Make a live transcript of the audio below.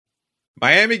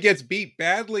Miami gets beat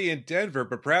badly in Denver,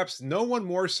 but perhaps no one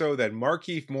more so than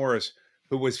Markieff Morris,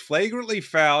 who was flagrantly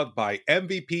fouled by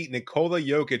MVP Nikola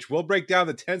Jokic. We'll break down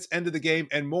the tense end of the game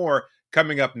and more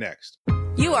coming up next.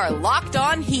 You are Locked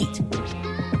On Heat,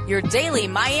 your daily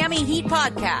Miami Heat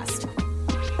podcast.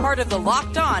 Part of the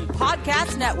Locked On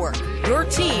Podcast Network, your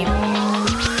team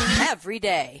every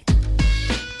day.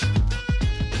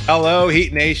 Hello,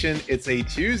 Heat Nation. It's a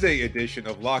Tuesday edition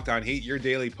of Locked On Heat, your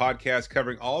daily podcast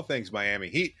covering all things Miami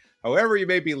Heat. However you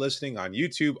may be listening on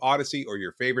YouTube, Odyssey, or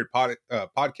your favorite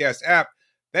podcast app,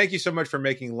 thank you so much for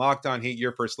making Locked On Heat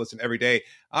your first listen every day.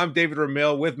 I'm David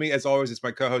Ramil. With me, as always, is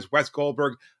my co-host, Wes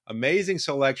Goldberg. Amazing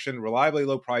selection, reliably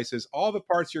low prices, all the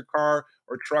parts your car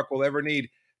or truck will ever need.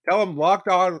 Tell them Locked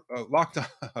On.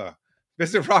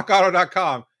 Visit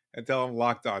rockauto.com and tell them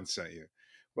Locked On sent you.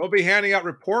 We'll be handing out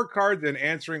report cards and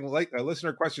answering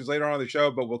listener questions later on in the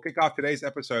show, but we'll kick off today's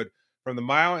episode from the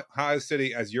Mile High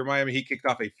City as your Miami Heat kicked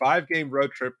off a 5-game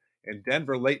road trip in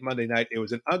Denver late Monday night. It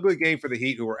was an ugly game for the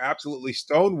Heat, who were absolutely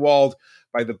stonewalled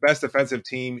by the best defensive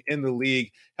team in the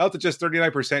league, held to just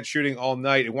 39% shooting all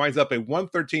night. It winds up a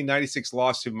 113-96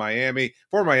 loss to Miami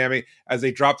as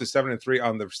they dropped to 7-3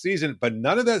 on the season, but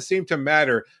none of that seemed to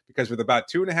matter because with about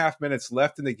 2.5 minutes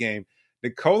left in the game,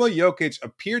 Nikola Jokic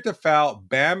appeared to foul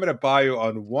Bam Adebayo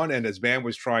on one end as Bam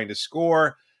was trying to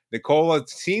score. Nikola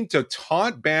seemed to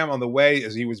taunt Bam on the way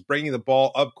as he was bringing the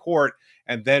ball up court,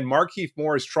 and then Markieff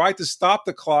Morris tried to stop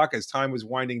the clock as time was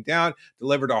winding down,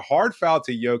 delivered a hard foul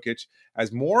to Jokic.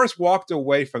 As Morris walked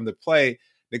away from the play,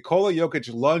 Nikola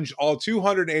Jokic lunged all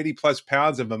 280-plus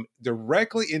pounds of him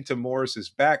directly into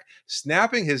Morris's back,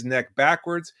 snapping his neck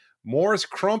backwards. Morris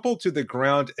crumpled to the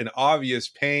ground in obvious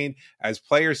pain as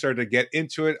players started to get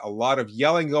into it. A lot of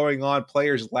yelling going on,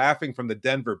 players laughing from the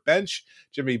Denver bench.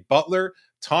 Jimmy Butler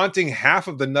taunting half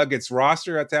of the Nuggets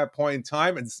roster at that point in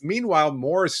time. And meanwhile,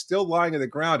 Morris still lying on the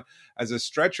ground as a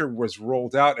stretcher was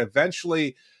rolled out.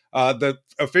 Eventually, the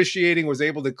officiating was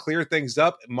able to clear things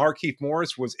up. Markieff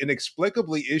Morris was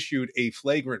inexplicably issued a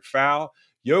flagrant foul.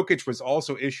 Jokic was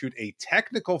also issued a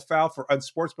technical foul for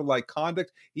unsportsmanlike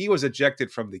conduct. He was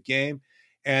ejected from the game.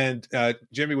 And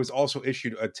Jimmy was also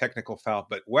issued a technical foul.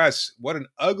 But Wes, what an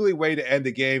ugly way to end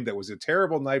the game. That was a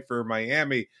terrible night for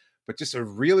Miami, but just a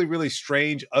really, really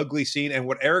strange, ugly scene. And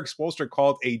what Eric Spoelstra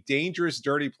called a dangerous,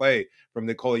 dirty play from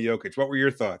Nikola Jokic. What were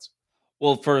your thoughts?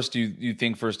 Well, first, you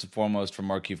think first and foremost for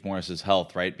Markieff Morris's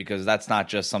health, right? Because that's not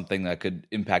just something that could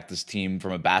impact this team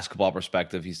from a basketball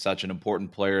perspective. He's such an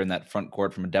important player in that front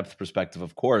court from a depth perspective,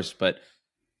 of course. But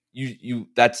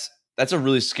that's a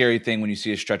really scary thing when you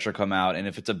see a stretcher come out. And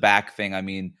if it's a back thing, I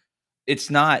mean,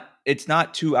 it's not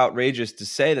too outrageous to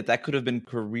say that could have been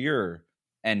career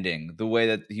ending the way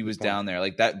that he was down there.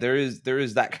 Like that, there is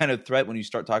that kind of threat when you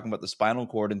start talking about the spinal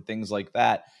cord and things like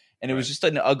that. And it was just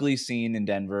an ugly scene in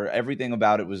Denver. Everything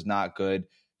about it was not good.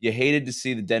 You hated to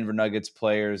see the Denver Nuggets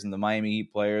players and the Miami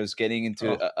Heat players getting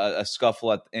into a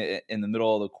scuffle in the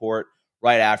middle of the court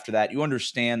right after that. You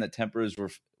understand that tempers were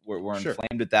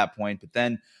inflamed at that point. But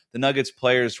then the Nuggets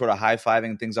players sort of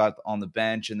high-fiving things out on the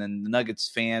bench, and then the Nuggets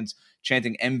fans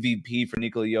chanting MVP for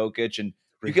Nikola Jokic. And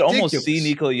you could almost see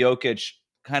Nikola Jokic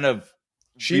kind of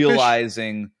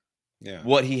realizing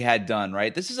what he had done,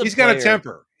 right? He's got a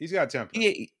temper. He's got a temper.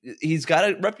 He's got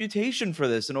a reputation for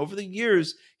this, and over the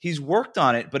years, he's worked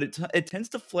on it, but it tends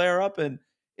to flare up in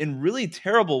really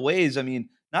terrible ways. I mean,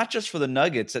 not just for the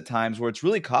Nuggets at times where it's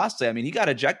really costly. I mean, he got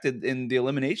ejected in the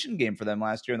elimination game for them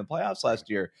last year in the playoffs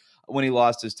last year when he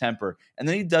lost his temper. And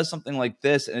then he does something like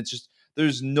this, and it's just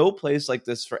there's no place like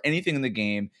this for anything in the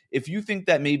game. If you think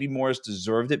that maybe Morris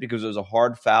deserved it because it was a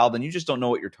hard foul, then you just don't know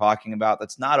what you're talking about.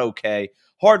 That's not okay.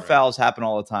 Hard fouls happen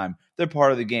all the time. They're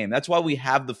part of the game. That's why we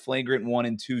have the flagrant 1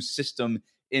 and 2 system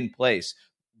in place.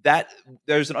 That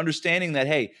there's an understanding that,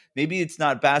 hey, maybe it's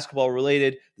not basketball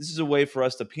related. This is a way for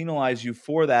us to penalize you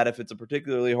for that if it's a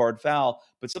particularly hard foul.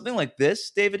 But something like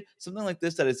this, David, something like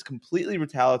this that is completely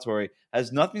retaliatory,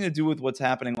 has nothing to do with what's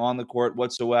happening on the court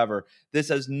whatsoever. This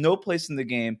has no place in the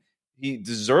game. He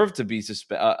deserved to be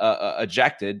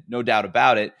ejected, no doubt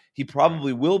about it. He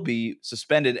probably will be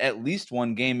suspended at least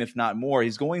 1 game, if not more.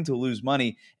 He's going to lose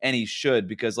money, and he should,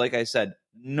 because like I said,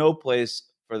 no place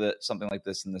for something like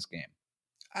this in this game.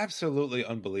 Absolutely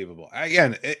unbelievable.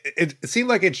 Again, it seemed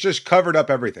like it's just covered up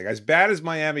everything. As bad as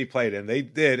Miami played, and they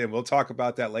did, and we'll talk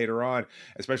about that later on,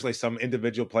 especially some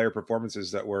individual player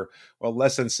performances that were, well,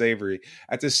 less than savory.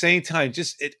 At the same time,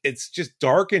 it's just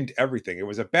darkened everything. It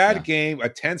was a bad game, a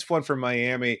tense one for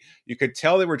Miami. You could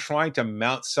tell they were trying to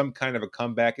mount some kind of a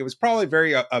comeback. It was probably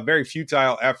a very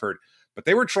futile effort, but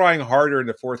they were trying harder in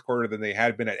the fourth quarter than they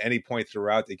had been at any point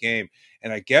throughout the game.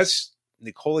 And I guess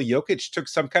Nikola Jokic took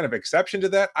some kind of exception to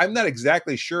that. I'm not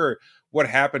exactly sure what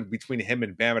happened between him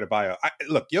and Bam Adebayo.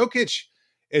 Look, Jokic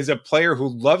is a player who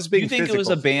loves being You think physical. it was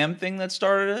a Bam thing that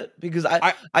started it? Because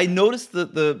I noticed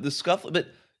the scuffle, but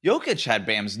Jokic had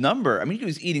Bam's number. I mean, he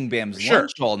was eating Bam's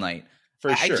lunch all night.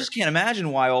 I just can't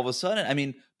imagine why all of a sudden. I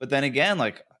mean, but then again,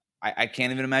 like I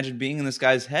can't even imagine being in this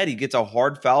guy's head. He gets a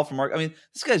hard foul from Mark. I mean,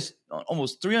 this guy's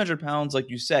almost 300 pounds, like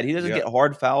you said. He doesn't get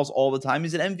hard fouls all the time.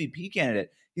 He's an MVP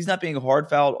candidate. He's not being hard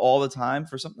fouled all the time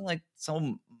for something like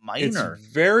so minor. It's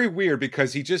very weird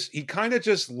because he kind of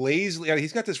just lazily.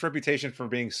 He's got this reputation for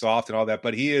being soft and all that,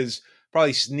 but he is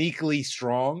probably sneakily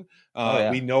strong.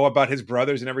 We know about his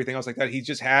brothers and everything else like that. He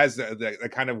just has the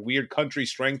kind of weird country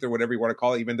strength or whatever you want to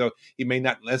call it, even though he may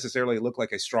not necessarily look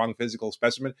like a strong physical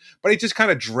specimen. But he just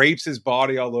kind of drapes his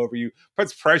body all over you,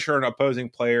 puts pressure on opposing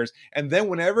players. And then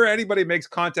whenever anybody makes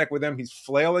contact with him, he's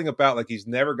flailing about like he's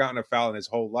never gotten a foul in his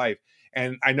whole life.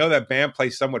 And I know that Bam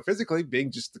plays somewhat physically,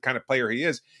 being just the kind of player he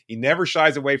is. He never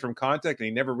shies away from contact, and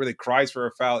he never really cries for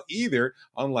a foul either,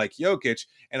 unlike Jokic.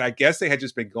 And I guess they had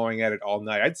just been going at it all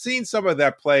night. I'd seen some of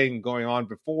that playing going on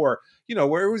before,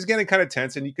 where it was getting kind of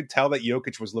tense, and you could tell that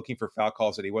Jokic was looking for foul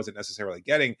calls that he wasn't necessarily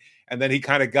getting. And then he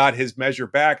kind of got his measure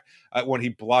back when he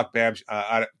blocked Bam's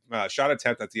shot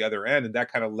attempt at the other end, and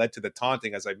that kind of led to the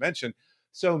taunting, as I mentioned.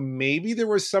 So maybe there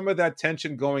was some of that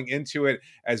tension going into it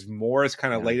as Morris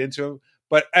kind of laid into him.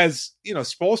 But as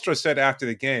Spoelstra said after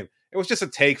the game, it was just a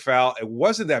take foul. It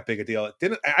wasn't that big a deal.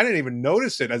 I didn't even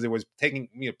notice it as it was taking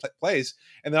place.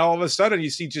 And then all of a sudden you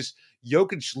see just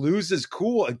Jokic lose his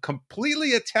cool and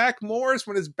completely attack Morris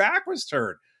when his back was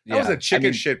turned. That was a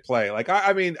chicken shit play. Like,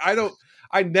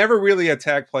 I never really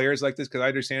attack players like this because I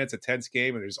understand it's a tense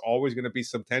game and there's always going to be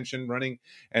some tension running,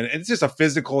 and it's just a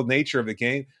physical nature of the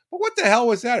game. But what the hell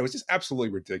was that? It was just absolutely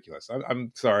ridiculous.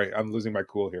 I'm sorry, I'm losing my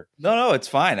cool here. No, it's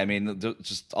fine. I mean,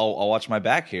 just I'll watch my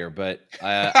back here, but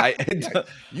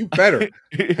you better.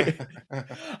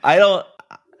 I don't.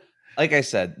 Like I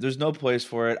said, there's no place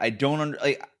for it. I don't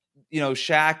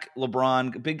Shaq,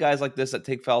 LeBron, big guys like this that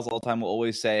take fouls all the time will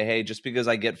always say, hey, just because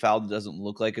I get fouled, it doesn't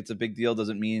look like it's a big deal,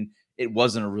 doesn't mean it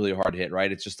wasn't a really hard hit,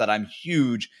 right? It's just that I'm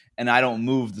huge and I don't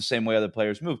move the same way other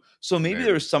players move. So maybe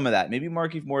there was some of that. Maybe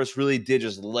Markieff Morris really did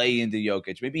just lay into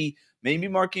Jokic. Maybe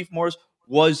Markieff Morris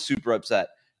was super upset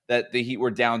that the Heat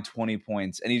were down 20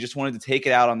 points and he just wanted to take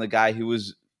it out on the guy who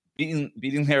was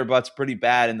beating their butts pretty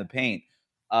bad in the paint.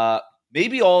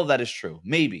 Maybe all of that is true.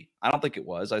 Maybe. I don't think it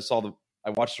was. I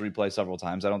watched the replay several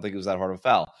times. I don't think it was that hard of a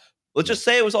foul. Let's just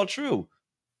say it was all true.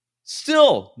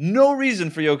 Still, no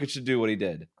reason for Jokic to do what he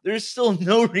did. There's still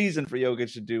no reason for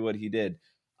Jokic to do what he did.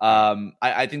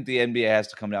 I think the NBA has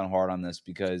to come down hard on this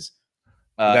because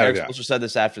Eric Spoelstra said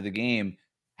this after the game.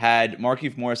 Had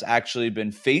Markieff Morris actually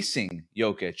been facing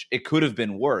Jokic, it could have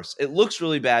been worse. It looks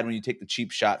really bad when you take the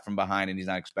cheap shot from behind and he's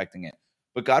not expecting it.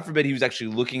 But God forbid he was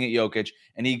actually looking at Jokic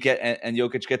and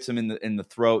Jokic gets him in the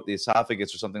throat, the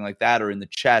esophagus or something like that, or in the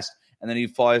chest, and then he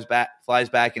flies back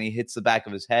and he hits the back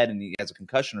of his head and he has a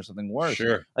concussion or something worse.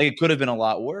 Sure. Like it could have been a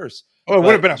lot worse. Oh, it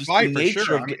would have been a fight for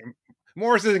sure.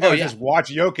 Morris isn't going to just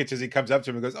watch Jokic as he comes up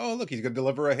to him and goes, oh, look, he's going to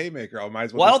deliver a haymaker. I might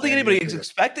as well. Well, I don't think anybody is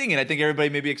expecting it. I think everybody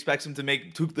maybe expects him to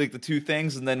make the two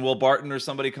things, and then Will Barton or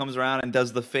somebody comes around and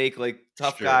does the fake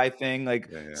tough guy thing,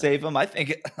 save him. I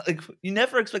think you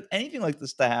never expect anything like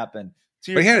this to happen.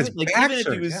 To your point, even if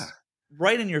he was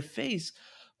right in your face,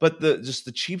 but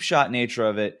the cheap shot nature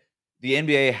of it, the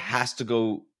NBA has to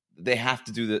go. They have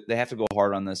to do that. They have to go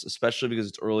hard on this, especially because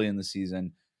it's early in the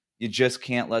season. You just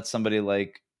can't let somebody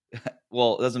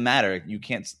well, it doesn't matter. You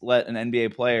can't let an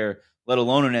NBA player, let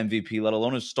alone an MVP, let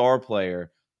alone a star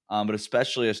player, but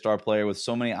especially a star player with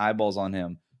so many eyeballs on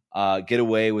him, get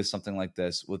away with something like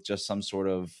this with just some sort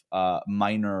of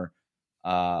minor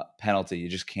penalty. You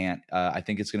just can't. I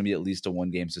think it's going to be at least a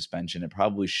 1-game suspension. It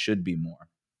probably should be more.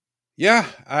 Yeah,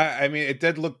 I mean, it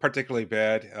did look particularly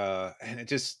bad, and it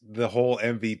just the whole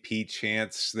MVP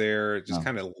chance there just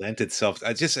kind of lent itself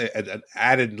just an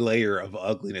added layer of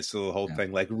ugliness to the whole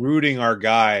thing, like rooting our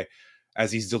guy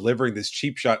as he's delivering this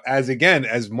cheap shot, as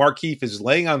Markieff is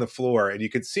laying on the floor, and you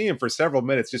could see him for several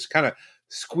minutes just kind of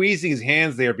squeezing his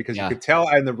hands there because you could tell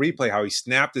in the replay how he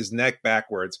snapped his neck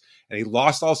backwards and he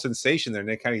lost all sensation there,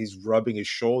 and then he's rubbing his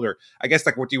shoulder. I guess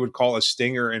like what you would call a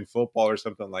stinger in football or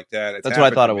something like that. That's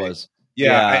what I thought it was.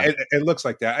 Yeah. It looks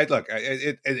like that.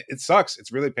 It sucks.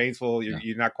 It's really painful.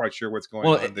 You're not quite sure what's going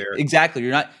on there. Exactly.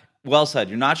 You're not well said.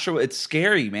 You're not sure. It's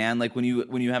scary, man. Like when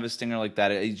you have a stinger like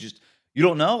that, you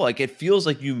don't know. Like it feels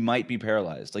like you might be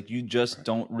paralyzed. Like you just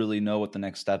don't really know what the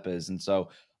next step is. And so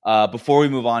before we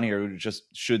move on here, we just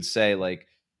should say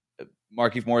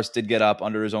Markieff Morris did get up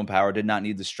under his own power, did not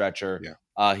need the stretcher.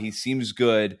 Yeah. He seems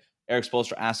good. Eric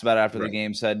Spoelstra asked about it after the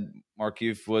game, said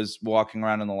Markieff was walking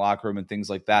around in the locker room and things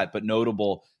like that. But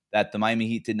notable that the Miami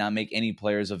Heat did not make any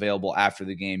players available after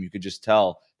the game. You could just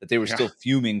tell that they were still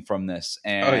fuming from this.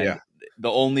 And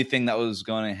the only thing that was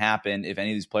going to happen if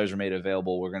any of these players were made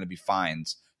available were going to be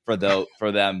fines for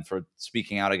them for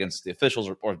speaking out against the officials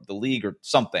or the league or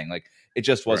something. Like, it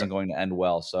just wasn't going to end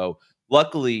well. So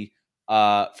luckily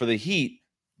for the Heat,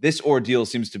 this ordeal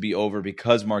seems to be over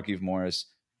because Markieff Morris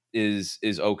is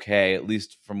okay, at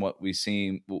least from what we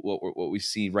see. What we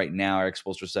see right now, Eric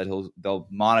Spoelstra said they'll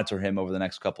monitor him over the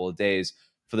next couple of days.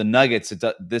 For the Nuggets,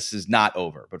 this is not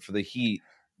over, but for the Heat,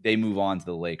 they move on to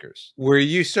the Lakers. Were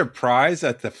you surprised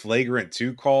at the flagrant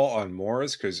 2 call on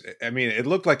Morris? Because, I mean, it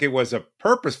looked like it was a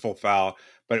purposeful foul,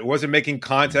 but it wasn't making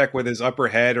contact with his upper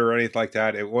head or anything like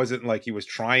that. It wasn't like he was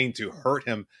trying to hurt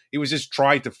him. He was just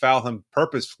trying to foul him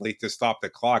purposefully to stop the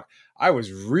clock. I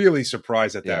was really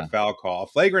surprised at that foul call. A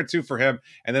flagrant 2 for him,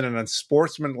 and then an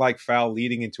unsportsmanlike foul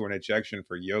leading into an ejection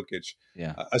for Jokic.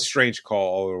 A strange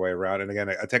call all the way around. And again,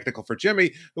 a technical for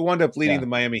Jimmy, who wound up leading the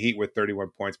Miami Heat with 31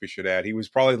 points, we should add. He was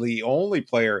probably the only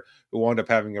player who wound up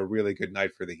having a really good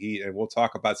night for the Heat. And we'll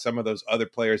talk about some of those other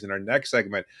players in our next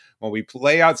segment. When we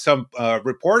play out some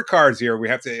report cards here, we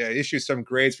have to issue some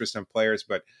grades for some players.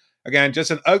 But again, just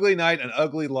an ugly night, an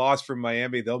ugly loss from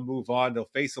Miami. They'll move on. They'll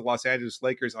face the Los Angeles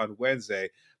Lakers on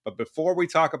Wednesday. But before we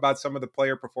talk about some of the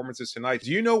player performances tonight, do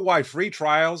you know why free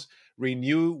trials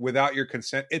renew without your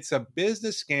consent? It's a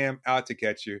business scam out to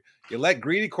get you. You let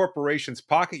greedy corporations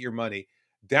pocket your money.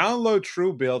 Download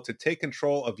Truebill to take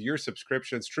control of your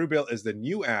subscriptions. Truebill is the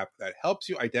new app that helps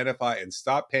you identify and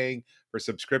stop paying for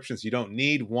subscriptions you don't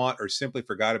need, want, or simply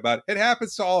forgot about. It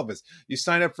happens to all of us. You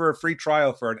sign up for a free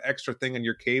trial for an extra thing on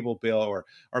your cable bill, or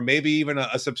maybe even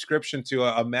a subscription to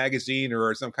a magazine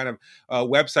or some kind of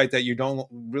website that you don't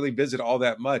really visit all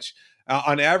that much.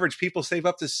 On average, people save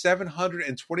up to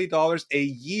 $720 a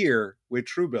year with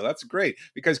Truebill. That's great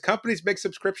because companies make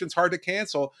subscriptions hard to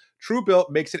cancel. Truebill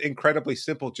makes it incredibly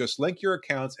simple. Just link your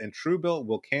accounts and Truebill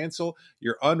will cancel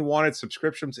your unwanted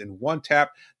subscriptions in one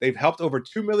tap. They've helped over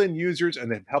 2 million users and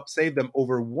they've helped save them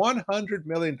over $100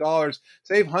 million.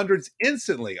 Save hundreds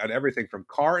instantly on everything from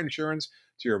car insurance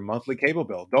to your monthly cable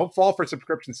bill. Don't fall for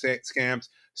subscription scams.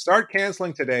 Start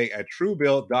canceling today at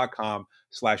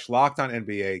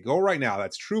truebill.com/LockedOnNBA. Go right now.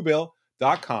 That's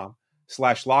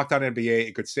truebill.com/LockedOnNBA.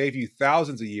 It could save you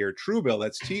thousands a year. Truebill,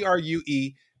 that's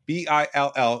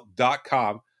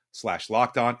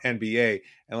TRUEBILL.com/LockedOnNBA.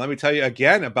 And let me tell you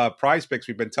again about PrizePicks.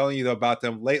 We've been telling you about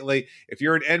them lately. If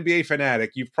you're an NBA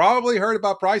fanatic, you've probably heard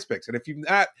about PrizePicks. And if you've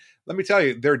not, let me tell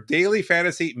you, their daily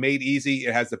fantasy made easy.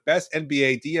 It has the best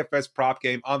NBA DFS prop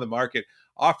game on the market,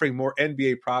 offering more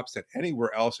NBA props than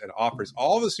anywhere else, and offers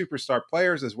all the superstar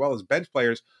players as well as bench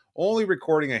players, only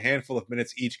recording a handful of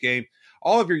minutes each game.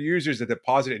 All of your users that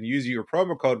deposit and use your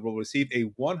promo code will receive a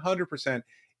 100%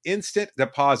 instant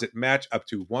deposit match up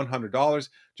to $100.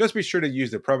 Just be sure to use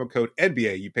the promo code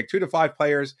NBA. You pick 2 to 5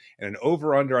 players and an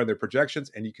over-under on their projections,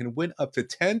 and you can win up to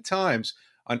 10 times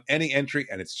on any entry,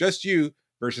 and it's just you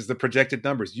versus the projected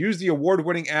numbers. Use the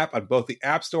award-winning app on both the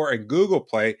App Store and Google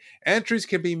Play. Entries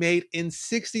can be made in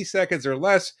 60 seconds or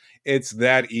less. It's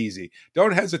that easy.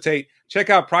 Don't hesitate. Check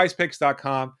out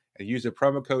prizepicks.com and use the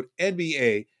promo code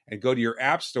NBA and go to your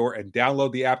App Store and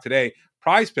download the app today.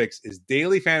 PrizePicks is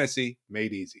daily fantasy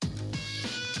made easy.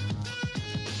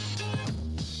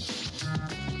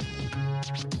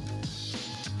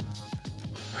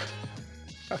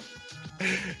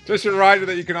 Just a reminder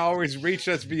that you can always reach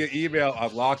us via email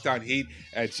on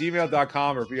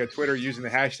lockedonheat@gmail.com or via Twitter using the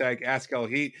hashtag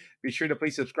AskLHeat. Be sure to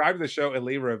please subscribe to the show and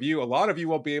leave a review. A lot of you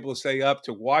won't be able to stay up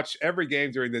to watch every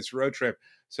game during this road trip,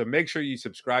 so make sure you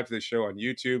subscribe to the show on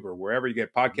YouTube or wherever you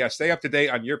get podcasts. Stay up to date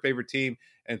on your favorite team,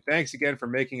 and thanks again for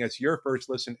making us your first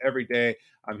listen every day.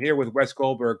 I'm here with Wes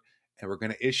Goldberg, and we're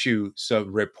going to issue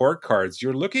some report cards.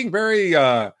 You're looking very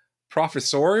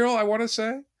professorial, I want to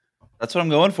say. That's what I'm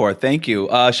going for. Thank you.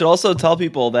 Should also tell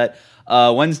people that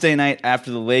Wednesday night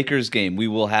after the Lakers game, we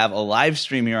will have a live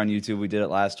stream here on YouTube. We did it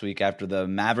last week after the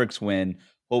Mavericks win,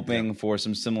 hoping for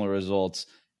some similar results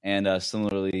and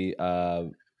similarly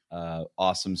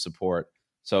awesome support.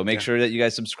 So make sure that you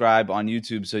guys subscribe on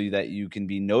YouTube so that you can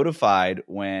be notified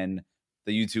when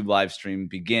the YouTube live stream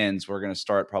begins. We're going to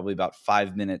start probably about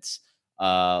 5 minutes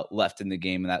left in the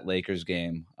game, in that Lakers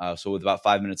game. So with about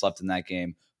 5 minutes left in that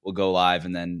game, we'll go live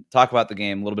and then talk about the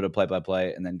game, a little bit of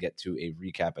play-by-play, and then get to a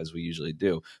recap as we usually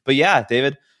do. But yeah,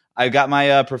 David, I got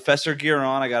my professor gear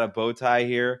on. I got a bow tie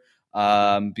here.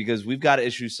 because we've got to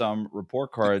issue some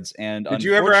report cards. And did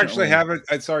you ever actually have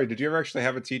it? Sorry, did you ever actually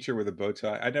have a teacher with a bow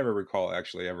tie? I never recall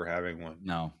actually ever having one.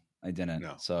 No, I didn't.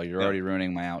 No. So you're already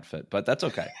ruining my outfit, but that's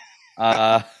okay.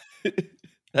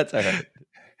 That's all right.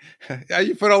 Yeah,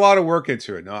 you put a lot of work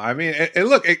into it. No, I mean, and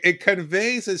look, it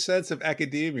conveys a sense of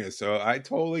academia, so I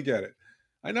totally get it.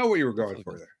 I know what you were going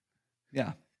for there.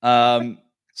 Yeah.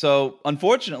 So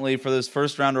unfortunately for this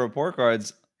first round of report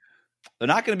cards, they're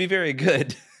not going to be very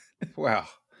good. Wow.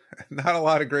 Not a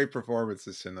lot of great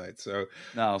performances tonight. So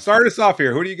no. Start us off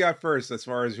here. Who do you got first as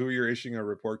far as who you're issuing a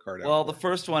report card out Well, for? the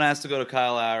first one has to go to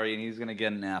Kyle Lowry, and he's going to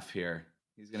get an F here.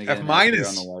 He's going to get F- an F here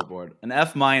on the whiteboard. An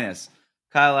F-.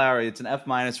 Kyle Lowry, it's an F-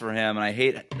 for him, and I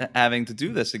hate having to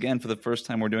do this again for the first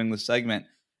time we're doing this segment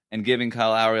and giving Kyle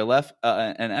Lowry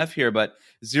an F here, but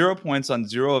 0 points on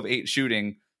 0 of 8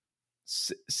 shooting,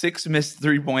 6 missed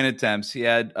 3-point attempts. He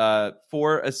had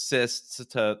 4 assists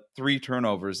to 3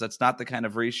 turnovers. That's not the kind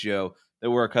of ratio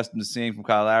that we're accustomed to seeing from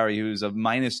Kyle Lowry, who's a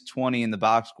minus 20 in the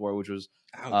box score, which was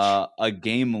a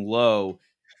game low.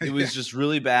 It was just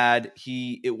really bad.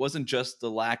 It wasn't just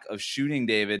the lack of shooting,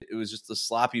 David. It was just the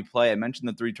sloppy play. I mentioned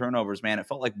the 3 turnovers, man. It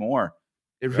felt like more.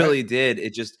 It really did.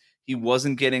 He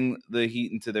wasn't getting the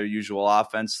Heat into their usual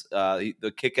offense.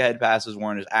 The kick ahead passes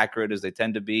weren't as accurate as they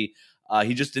tend to be.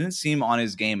 He just didn't seem on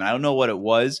his game. And I don't know what it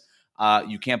was.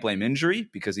 You can't blame injury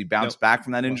because he bounced back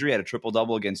from that injury, had a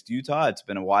triple-double against Utah. It's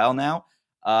been a while now.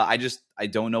 I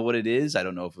don't know what it is. I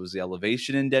don't know if it was the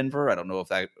elevation in Denver. I don't know if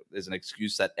that is an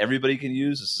excuse that everybody can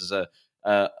use. This is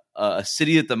a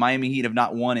city that the Miami Heat have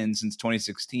not won in since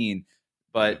 2016.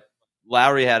 But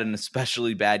Lowry had an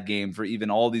especially bad game for even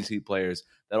all these Heat players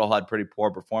that all had pretty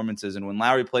poor performances. And when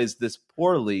Lowry plays this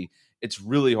poorly, it's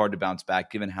really hard to bounce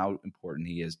back given how important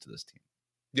he is to this team.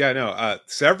 Yeah, no,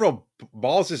 several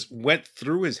balls just went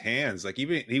through his hands. Like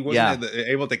even he wasn't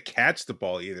able to catch the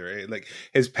ball either. Like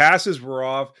his passes were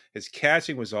off, his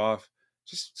catching was off.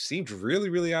 Just seemed really,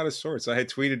 really out of sorts. I had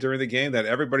tweeted during the game that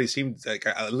everybody seemed like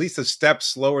at least a step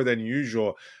slower than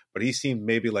usual, but he seemed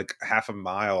maybe like half a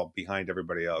mile behind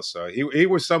everybody else. So he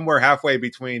was somewhere halfway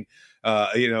between,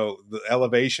 the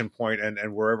elevation point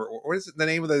and wherever. What is the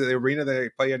name of the arena they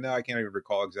play in now? I can't even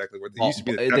recall exactly what they used to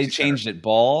be. They changed it.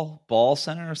 Ball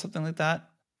Center or something like that.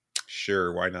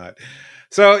 Sure, why not?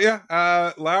 So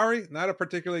Lowry, not a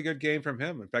particularly good game from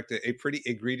him. In fact, a pretty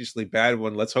egregiously bad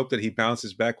one. Let's hope that he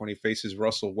bounces back when he faces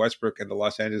Russell Westbrook and the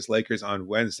Los Angeles Lakers on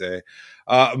Wednesday.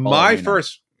 My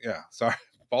first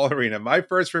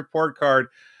report card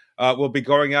will be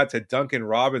going out to Duncan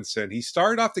Robinson. He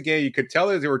started off the game. You could tell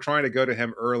that they were trying to go to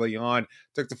him early on.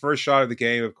 Took the first shot of the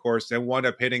game, of course, then wound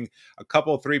up hitting a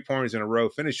couple of 3-pointers in a row.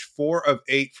 Finished 4 of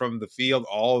 8 from the field,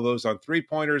 all of those on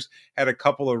 3-pointers. Had a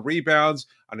couple of rebounds,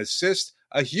 an assist,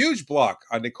 a huge block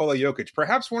on Nikola Jokic.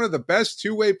 Perhaps one of the best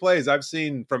two-way plays I've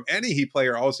seen from any Heat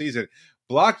player all season.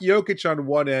 Block Jokic on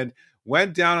one end,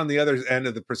 went down on the other end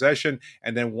of the possession,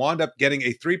 and then wound up getting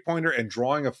a 3-pointer and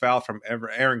drawing a foul from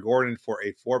Aaron Gordon for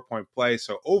a 4-point play.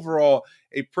 So overall,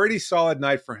 a pretty solid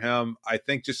night for him. I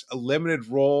think just a limited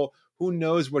role. Who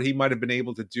knows what he might have been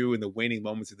able to do in the waning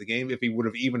moments of the game, if he would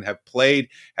have even have played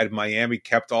had Miami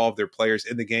kept all of their players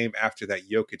in the game after that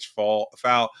Jokic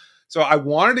foul. So I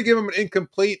wanted to give him an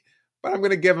incomplete, but I'm going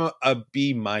to give him a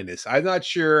B-. I'm not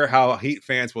sure how Heat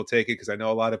fans will take it because I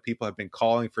know a lot of people have been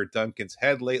calling for Duncan's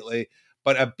head lately,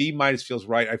 but a B- feels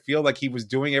right. I feel like he was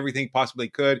doing everything he possibly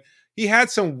could. He had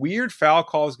some weird foul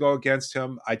calls go against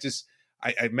him.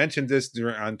 I mentioned this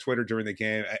on Twitter during the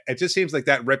game. It just seems like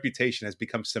that reputation has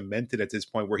become cemented at this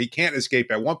point where he can't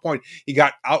escape. At one point, he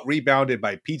got out-rebounded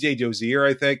by P.J. Dozier,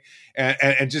 I think,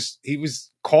 and just he was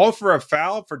called for a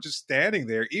foul for just standing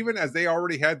there, even as they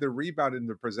already had the rebound in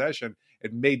the possession.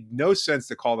 It made no sense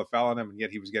to call the foul on him, and yet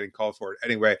he was getting called for it.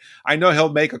 Anyway, I know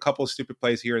he'll make a couple of stupid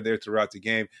plays here and there throughout the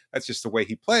game. That's just the way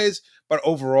he plays. But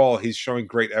overall, he's showing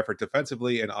great effort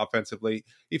defensively and offensively.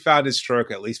 He found his stroke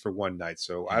at least for one night.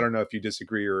 So I don't know if you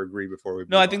disagree or agree before we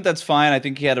move on. I think that's fine. I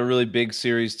think he had a really big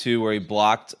series, too, where he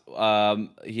blocked.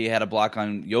 He had a block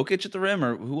on Jokic at the rim,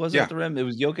 or who was it at the rim? It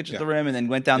was Jokic at the rim, and then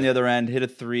went down the other end, hit a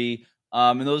 3.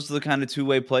 And those are the kind of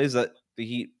two-way plays that the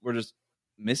Heat were just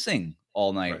missing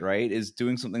all night, right? Is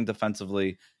doing something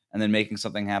defensively and then making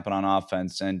something happen on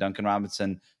offense. And Duncan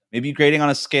Robinson maybe grading on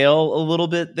a scale a little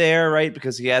bit there, right?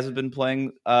 Because he hasn't been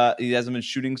playing, he hasn't been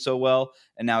shooting so well,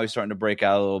 and now he's starting to break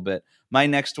out a little bit. My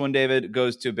next one, David,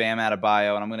 goes to Bam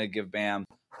Adebayo, and I'm going to give Bam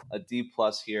a D+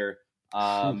 here,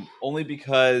 only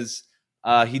because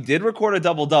he did record a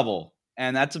double-double,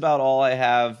 and that's about all I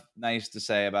have nice to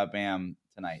say about Bam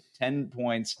tonight. 10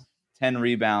 points, 10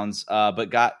 rebounds, but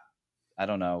got,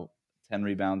 10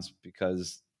 rebounds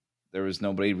because there was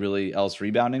nobody really else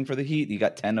rebounding for the Heat. He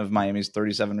got 10 of Miami's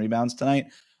 37 rebounds tonight,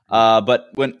 but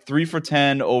went 3 for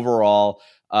 10 overall,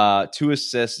 2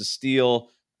 assists, a steal,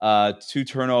 2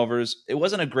 turnovers. It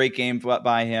wasn't a great game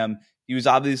by him. He was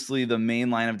obviously the main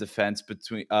line of defense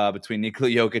between Nikola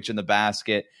Jokic in the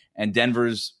basket and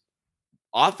Denver's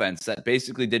offense that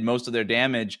basically did most of their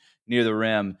damage near the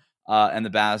rim and the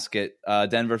basket.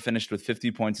 Denver finished with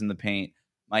 50 points in the paint.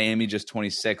 Miami just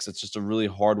 26. It's just a really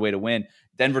hard way to win.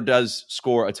 Denver does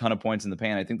score a ton of points in the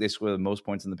paint. I think they score the most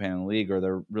points in the paint in the league, or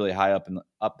they're really high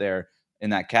up there in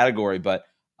that category. But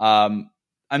I'm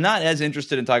not as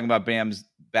interested in talking about Bam's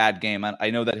bad game. I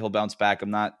know that he'll bounce back.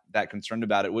 I'm not that concerned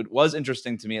about it. What was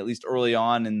interesting to me, at least early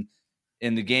on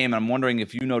in the game, and I'm wondering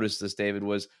if you noticed this, David,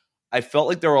 was I felt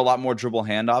like there were a lot more dribble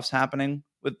handoffs happening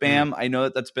with Bam. I know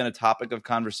that that's been a topic of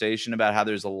conversation about how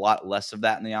there's a lot less of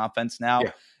that in the offense now.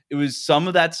 Yeah. It was some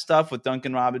of that stuff with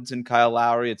Duncan Robinson, Kyle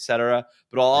Lowry, etc.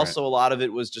 But also a lot of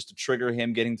it was just to trigger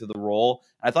him getting to the roll.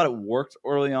 And I thought it worked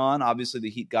early on. Obviously, the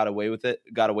Heat got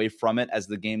away from it as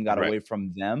the game got away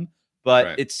from them.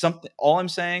 But it's something. All I'm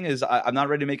saying is I'm not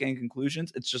ready to make any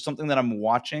conclusions. It's just something that I'm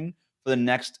watching for the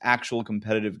next actual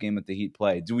competitive game that the Heat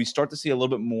play. Do we start to see a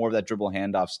little bit more of that dribble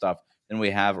handoff stuff than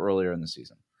we have earlier in the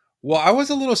season? Well, I was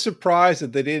a little surprised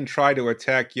that they didn't try to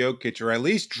attack Jokic or at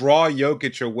least draw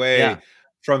Jokic away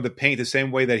from the paint the same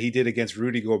way that he did against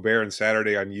Rudy Gobert on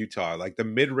Saturday on Utah. Like the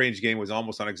mid-range game was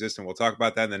almost non-existent. We'll talk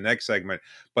about that in the next segment.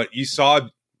 But you saw,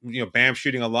 Bam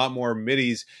shooting a lot more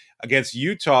middies against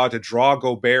Utah to draw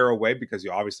Gobert away because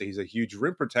obviously he's a huge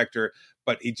rim protector,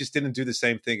 but he just didn't do the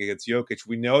same thing against Jokic.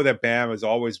 We know that Bam has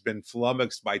always been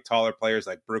flummoxed by taller players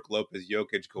like Brook Lopez,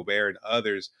 Jokic, Gobert, and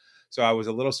others. So I was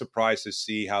a little surprised to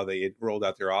see how they had rolled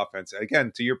out their offense.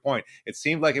 Again, to your point, it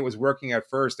seemed like it was working at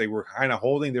first. They were kind of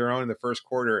holding their own in the first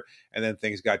quarter, and then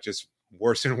things got just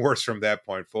worse and worse from that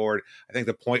point forward. I think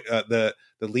the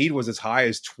lead was as high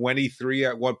as 23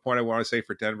 at one point, I want to say,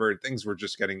 for Denver, and things were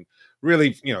just getting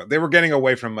really, they were getting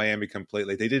away from Miami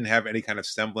completely. They didn't have any kind of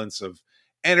semblance of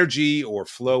energy or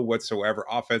flow whatsoever.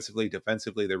 Offensively,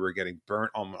 defensively, they were getting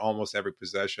burnt on almost every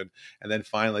possession. And then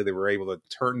finally they were able to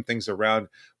turn things around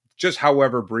just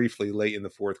however briefly late in the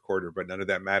fourth quarter, but none of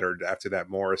that mattered after that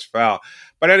Morris foul.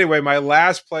 But anyway, my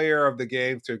last player of the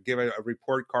game to give a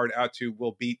report card out to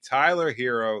will be Tyler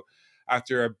Hero.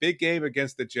 After a big game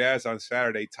against the Jazz on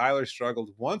Saturday, Tyler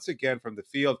struggled once again from the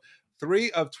field.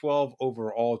 3 of 12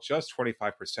 overall, just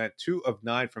 25%, 2 of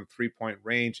 9 from three-point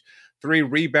range, 3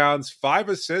 rebounds, 5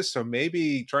 assists, so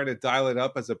maybe trying to dial it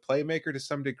up as a playmaker to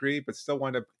some degree, but still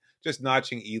wound up just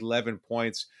notching 11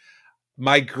 points.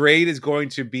 My grade is going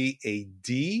to be a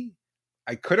D.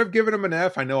 I could have given him an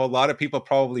F. I know a lot of people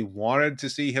probably wanted to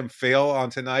see him fail on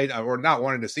tonight, or not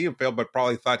wanting to see him fail, but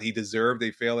probably thought he deserved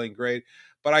a failing grade.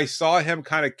 But I saw him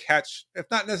kind of catch, if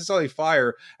not necessarily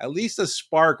fire, at least a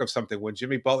spark of something when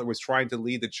Jimmy Butler was trying to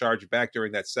lead the charge back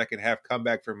during that second half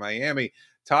comeback for Miami.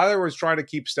 Tyler was trying to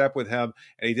keep step with him,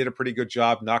 and he did a pretty good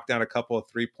job, knocked down a couple of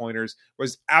three-pointers,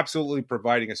 was absolutely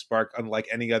providing a spark unlike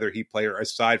any other Heat player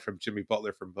aside from Jimmy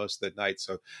Butler for most of the night.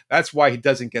 So that's why he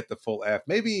doesn't get the full F,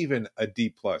 maybe even a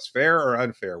D+. Fair or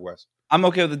unfair, Wes? I'm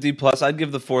okay with the D+. I'd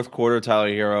give the fourth quarter Tyler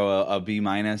Hero a B-,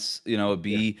 a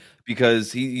B,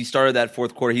 because he started that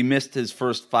fourth quarter. He missed his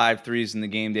first 5 threes in the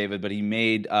game, David, but he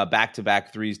made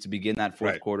back-to-back threes to begin that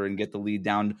fourth quarter and get the lead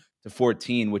down to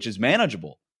 14, which is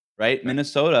manageable, right?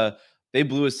 Minnesota, they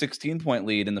blew a 16-point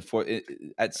lead in the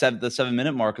the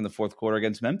 7-minute mark in the fourth quarter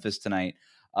against Memphis tonight.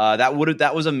 That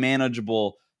was a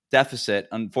manageable deficit.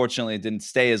 Unfortunately, it didn't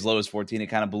stay as low as 14. It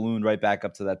kind of ballooned right back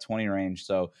up to that 20 range.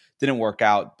 So it didn't work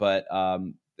out. But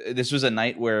this was a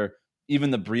night where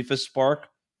even the briefest spark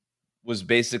was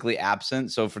basically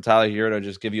absent. So for Tyler Hero to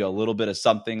just give you a little bit of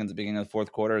something at the beginning of the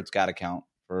fourth quarter, it's got to count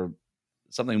for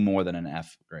something more than an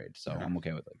F grade. So I'm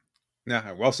okay with it.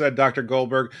 Yeah, well said, Dr.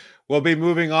 Goldberg. We'll be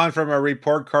moving on from our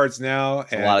report cards now.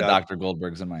 A lot of Dr.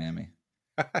 Goldbergs in Miami.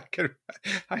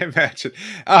 I imagine.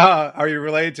 Are you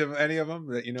related to any of them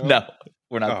that you know? No,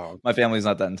 we're not. Oh. My family's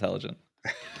not that intelligent.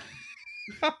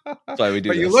 That's why we do.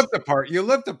 But this. You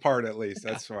lived apart at least.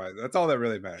 That's why. That's all that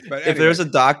really matters. But if there's a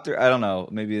doctor, I don't know,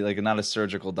 maybe like not a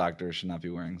surgical doctor should not be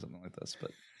wearing something like this, but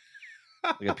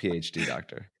like a PhD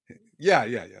doctor. Yeah.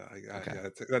 Okay. Yeah,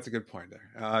 that's a good point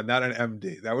there. Not an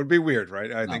MD. That would be weird,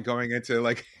 right? I think going into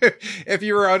like if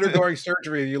you were undergoing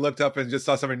surgery and you looked up and just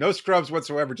saw something, no scrubs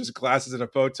whatsoever, just glasses and a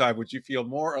bow tie, would you feel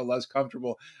more or less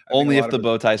comfortable? Only if the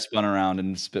bow tie spun around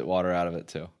and spit water out of it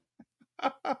too.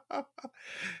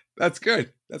 That's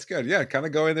good. That's good. Yeah, kind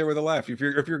of go in there with a laugh. If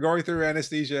you're going through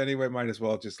anesthesia anyway, might as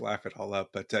well just laugh it all up.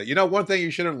 But one thing you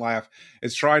shouldn't laugh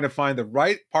is trying to find the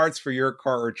right parts for your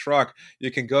car or truck. You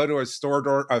can go to a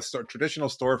traditional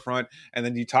storefront, and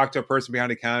then you talk to a person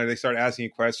behind the counter. They start asking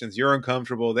you questions. You're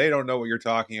uncomfortable. They don't know what you're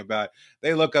talking about.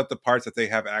 They look up the parts that they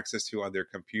have access to on their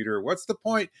computer. What's the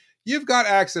point? You've got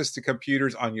access to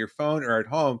computers on your phone or at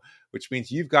home, which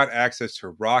means you've got access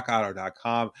to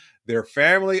rockauto.com. Their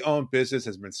family-owned business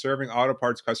has been serving auto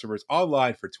parts customers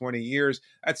online for 20 years.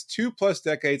 That's 2+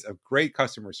 decades of great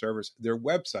customer service. Their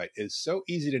website is so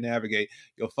easy to navigate.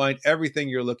 You'll find everything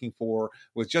you're looking for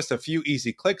with just a few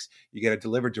easy clicks. You get it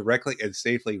delivered directly and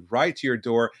safely right to your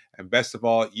door. And best of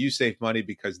all, you save money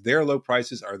because their low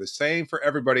prices are the same for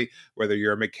everybody, whether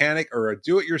you're a mechanic or a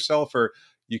do-it-yourselfer.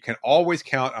 You can always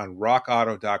count on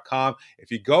rockauto.com.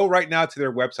 If you go right now to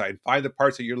their website and find the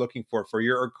parts that you're looking for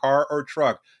your car or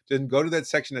truck, then go to that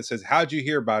section that says, how'd you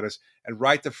hear about us? And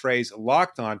write the phrase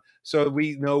locked on so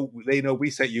they know we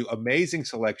sent you amazing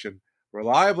selection,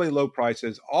 reliably low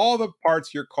prices, all the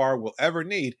parts your car will ever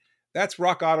need. That's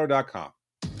rockauto.com.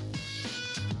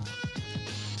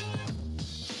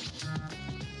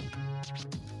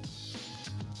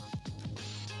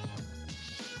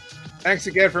 Thanks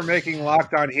again for making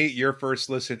Locked On Heat your first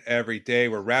listen every day.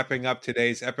 We're wrapping up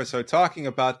today's episode talking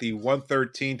about the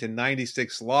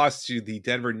 113-96 loss to the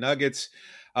Denver Nuggets.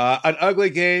 An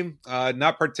ugly game,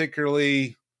 not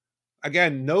particularly,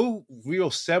 again, no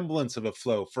real semblance of a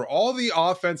flow. For all the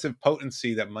offensive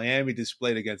potency that Miami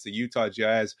displayed against the Utah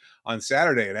Jazz on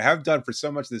Saturday, and have done for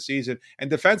so much of the season, and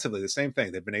defensively, the same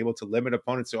thing. They've been able to limit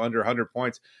opponents to under 100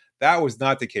 points. That was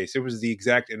not the case. It was the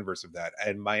exact inverse of that.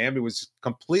 And Miami was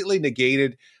completely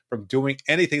negated from doing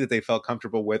anything that they felt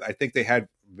comfortable with. I think they had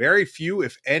very few,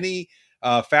 if any,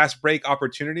 fast break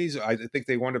opportunities. I think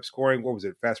they wound up scoring, what was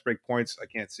it, fast break points? I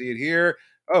can't see it here.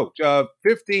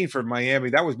 15 for Miami.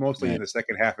 That was mostly in the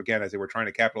second half, again, as they were trying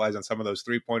to capitalize on some of those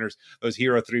three-pointers, those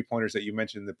hero three-pointers that you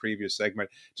mentioned in the previous segment.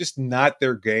 Just not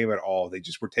their game at all. They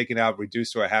just were taken out,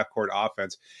 reduced to a half-court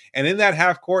offense. And in that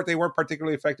half-court, they weren't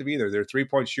particularly effective either. Their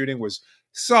three-point shooting was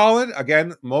solid.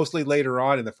 Again, mostly later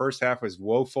on in the first half was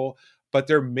woeful. But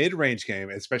their mid-range game,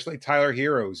 especially Tyler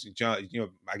Heroes,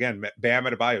 again, Bam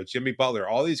Adebayo, Jimmy Butler,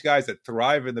 all these guys that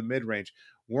thrive in the mid-range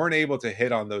weren't able to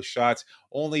hit on those shots.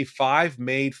 Only 5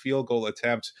 made field goal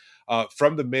attempts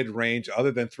from the mid-range,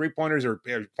 other than three-pointers or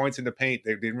points in the paint.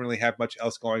 They didn't really have much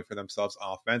else going for themselves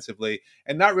offensively,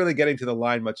 and not really getting to the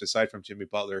line much aside from Jimmy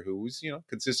Butler, who was,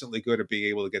 consistently good at being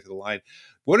able to get to the line.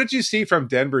 What did you see from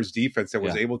Denver's defense that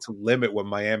was able to limit what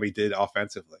Miami did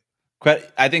offensively?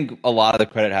 I think a lot of the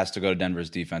credit has to go to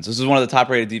Denver's defense. This is one of the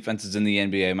top-rated defenses in the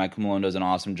NBA. Michael Malone does an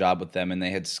awesome job with them, and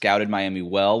they had scouted Miami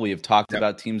well. We have talked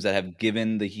about teams that have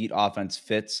given the Heat offense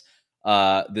fits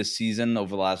this season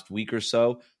over the last week or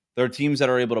so. There are teams that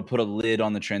are able to put a lid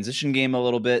on the transition game a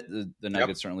little bit. The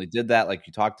Nuggets certainly did that, like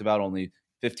you talked about, only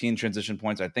 15 transition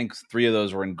points. I think 3 of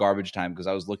those were in garbage time because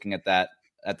I was looking at that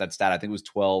stat. I think it was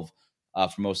 12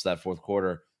 for most of that fourth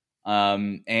quarter.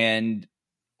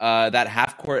 That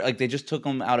half court, like they just took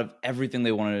them out of everything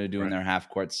they wanted to do in their half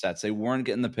court sets. They weren't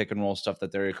getting the pick and roll stuff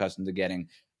that they're accustomed to getting.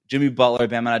 Jimmy Butler,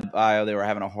 Bam Adebayo, they were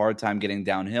having a hard time getting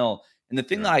downhill. And the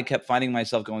thing that I kept finding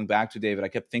myself going back to, David, I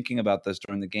kept thinking about this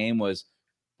during the game was,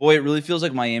 boy, it really feels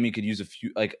like Miami could use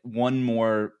one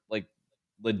more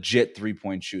legit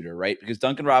 3-point shooter, right? Because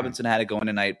Duncan Robinson had it going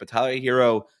tonight, but Tyler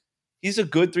Hero, he's a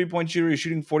good 3-point shooter. He's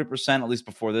shooting 40%, at least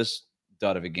before this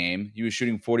dud of a game. He was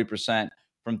shooting 40%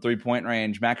 from 3-point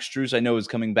range. Max Strus, I know, is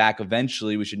coming back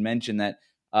eventually. We should mention that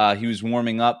he was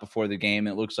warming up before the game.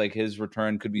 It looks like his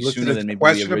return could be sooner than maybe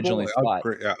we originally thought.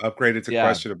 Upgraded to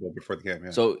questionable before the game.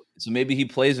 Yeah. So maybe he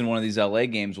plays in one of these LA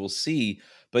games. We'll see.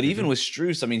 But even with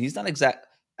Strus, I mean, he's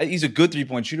a good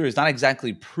 3-point shooter. He's not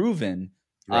exactly proven.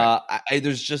 Right.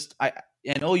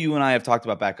 I know you and I have talked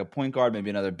about backup point guard, maybe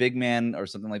another big man or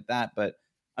something like that, but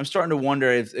I'm starting to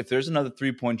wonder if there's another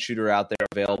 3-point shooter out there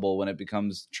available when it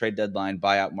becomes trade deadline,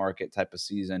 buyout market type of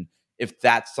season, if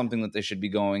that's something that they should be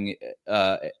going,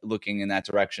 looking in that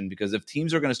direction. Because if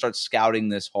teams are going to start scouting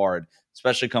this hard,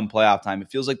 especially come playoff time, it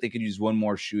feels like they could use one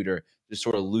more shooter to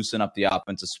sort of loosen up the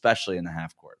offense, especially in the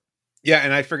half court. Yeah,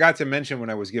 and I forgot to mention when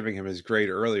I was giving him his grade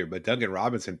earlier, but Duncan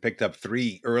Robinson picked up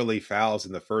 3 early fouls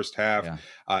in the first half,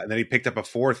 and then he picked up a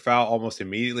 4th foul almost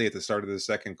immediately at the start of the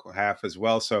second half as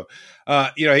well. So,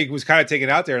 he was kind of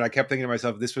taken out there, and I kept thinking to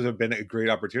myself, this would have been a great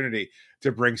opportunity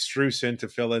to bring Strus in to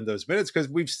fill in those minutes, because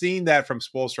we've seen that from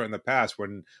Spoelstra in the past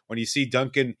when you see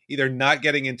Duncan either not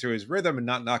getting into his rhythm and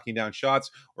not knocking down shots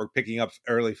or picking up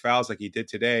early fouls like he did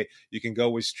today. You can go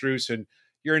with Strus and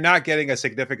you're not getting a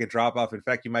significant drop off. In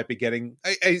fact, you might be getting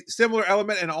a similar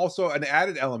element and also an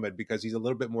added element because he's a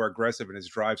little bit more aggressive in his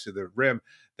drives to the rim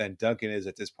than Duncan is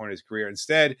at this point in his career.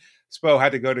 Instead, Spo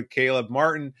had to go to Caleb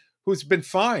Martin, who's been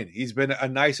fine. He's been a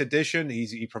nice addition.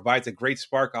 He provides a great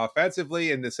spark offensively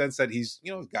in the sense that he's,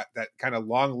 got that kind of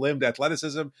long-limbed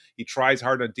athleticism. He tries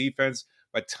hard on defense,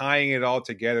 but tying it all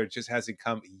together just hasn't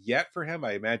come yet for him.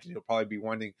 I imagine he'll probably be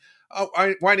winding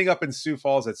up in Sioux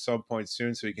Falls at some point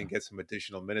soon so he can get some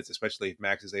additional minutes, especially if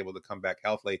Max is able to come back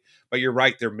healthily. But you're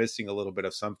right, they're missing a little bit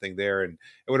of something there, and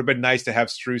it would have been nice to have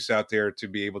Strus out there to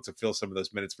be able to fill some of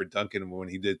those minutes for Duncan when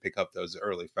he did pick up those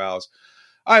early fouls.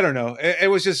 I don't know. It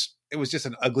was just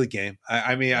an ugly game.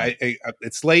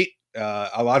 It's late.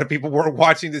 A lot of people weren't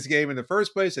watching this game in the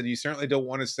first place, and you certainly don't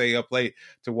want to stay up late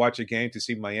to watch a game to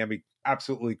see Miami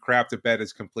absolutely crap the bed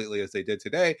as completely as they did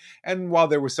today. And while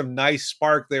there was some nice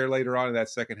spark there later on in that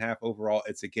second half, overall,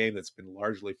 it's a game that's been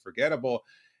largely forgettable.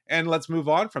 And let's move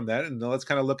on from that, and let's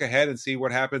kind of look ahead and see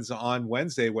what happens on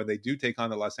Wednesday when they do take on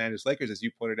the Los Angeles Lakers. As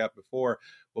you pointed out before,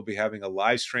 we'll be having a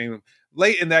live stream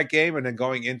late in that game and then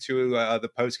going into the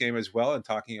post game as well and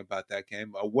talking about that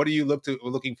game. What are you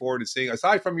looking forward to seeing,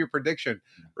 aside from your prediction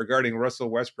regarding Russell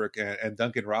Westbrook and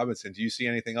Duncan Robinson? Do you see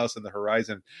anything else on the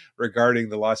horizon regarding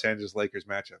the Los Angeles Lakers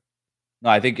matchup? No,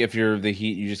 I think if you're the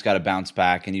Heat, you just got to bounce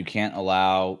back, and you can't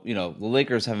allow, the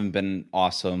Lakers haven't been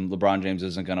awesome. LeBron James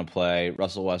isn't going to play.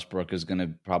 Russell Westbrook is going to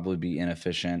probably be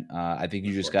inefficient. I think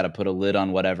you just got to put a lid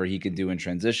on whatever he can do in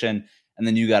transition, and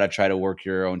then you got to try to work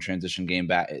your own transition game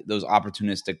back. Those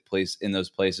opportunistic in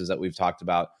those places that we've talked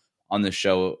about on the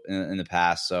show in the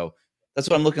past. So that's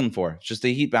what I'm looking for. It's just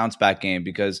a Heat bounce back game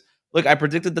because, look, I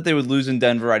predicted that they would lose in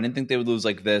Denver. I didn't think they would lose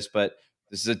like this, but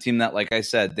this is a team that, like I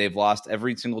said, they've lost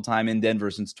every single time in Denver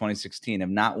since 2016, have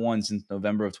not won since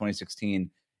November of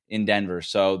 2016 in Denver.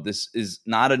 So this is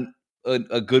not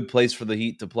a good place for the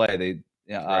Heat to play.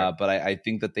 Right. But I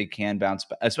think that they can bounce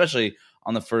back, especially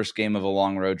on the first game of a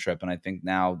long road trip. And I think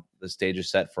now the stage is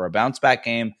set for a bounce back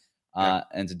game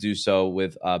and to do so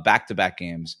with back-to-back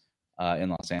games in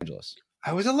Los Angeles.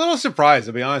 I was a little surprised,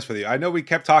 to be honest with you. I know we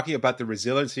kept talking about the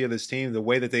resiliency of this team, the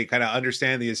way that they kind of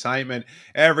understand the assignment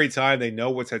every time. They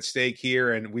know what's at stake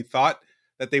here, and we thought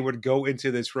that they would go into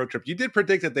this road trip. You did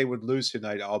predict that they would lose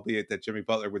tonight, albeit that Jimmy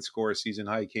Butler would score a season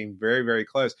high. He came very, very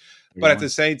close. 31. But at the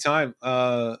same time,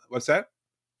 what's that?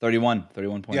 31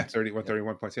 points. Yeah,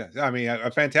 31 points. Yeah. I mean,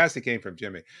 a fantastic game from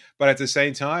Jimmy. But at the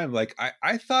same time, like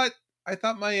I thought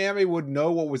Miami would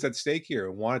know what was at stake here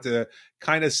and wanted to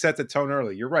kind of set the tone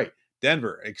early. You're right.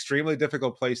 Denver, extremely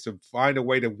difficult place to find a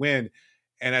way to win.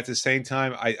 And at the same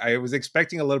time, I was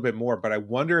expecting a little bit more, but I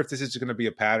wonder if this is going to be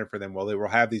a pattern for them. Well, they will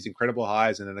have these incredible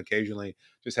highs and then occasionally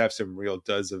just have some real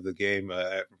duds of the game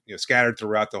scattered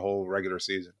throughout the whole regular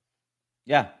season.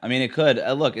 Yeah, I mean, it could.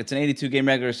 Look, it's an 82-game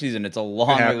regular season. It's a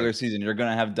long regular season. You're going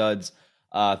to have duds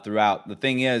throughout. The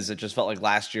thing is, it just felt like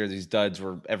last year these duds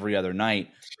were every other night,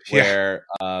 where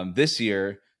this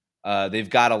year they've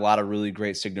got a lot of really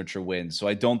great signature wins. So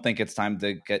I don't think it's time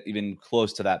to get even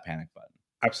close to that panic button.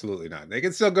 Absolutely not. They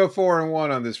can still go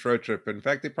 4-1 on this road trip. In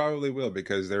fact, they probably will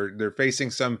because they're facing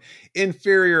some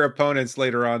inferior opponents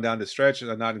later on down the stretch,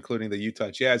 not including the Utah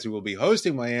Jazz, who will be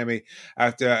hosting Miami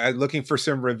after looking for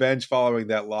some revenge following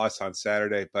that loss on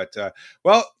Saturday. But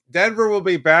Denver will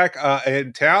be back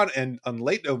in town and on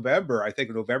late November. I think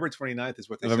November 29th is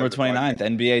what they November 29th,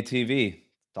 NBA TV,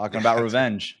 talking about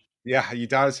revenge. Yeah,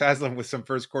 Udonis Haslem with some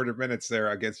first quarter minutes there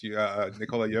against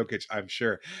Nikola Jokic, I'm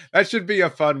sure. That should be a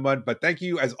fun one. But thank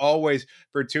you, as always,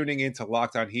 for tuning in to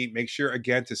Locked On Heat. Make sure,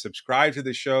 again, to subscribe to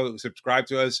the show. Subscribe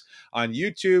to us on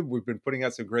YouTube. We've been putting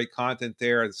out some great content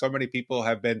there. And so many people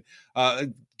have been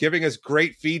giving us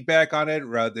great feedback on it.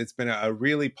 It's been a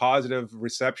really positive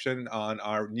reception on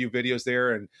our new videos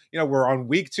there. And, we're on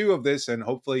week 2 of this, and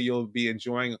hopefully you'll be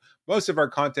enjoying most of our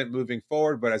content moving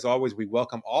forward. But as always, we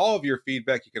welcome all of your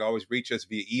feedback. You can always reach us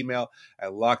via email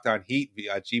at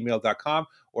lockedonheat@gmail.com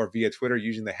or via Twitter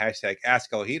using the hashtag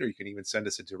AskLHeat, or you can even send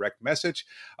us a direct message.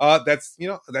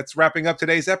 That's wrapping up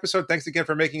today's episode. Thanks again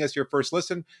for making us your first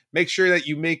listen. Make sure that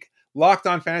you make Locked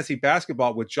On Fantasy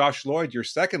Basketball with Josh Lloyd your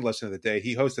second listen of the day.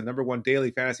 He hosts the #1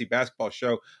 daily fantasy basketball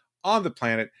show on the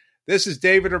planet. This is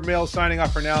David Ramil signing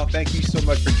off for now. Thank you so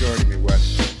much for joining me,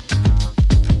 Wes.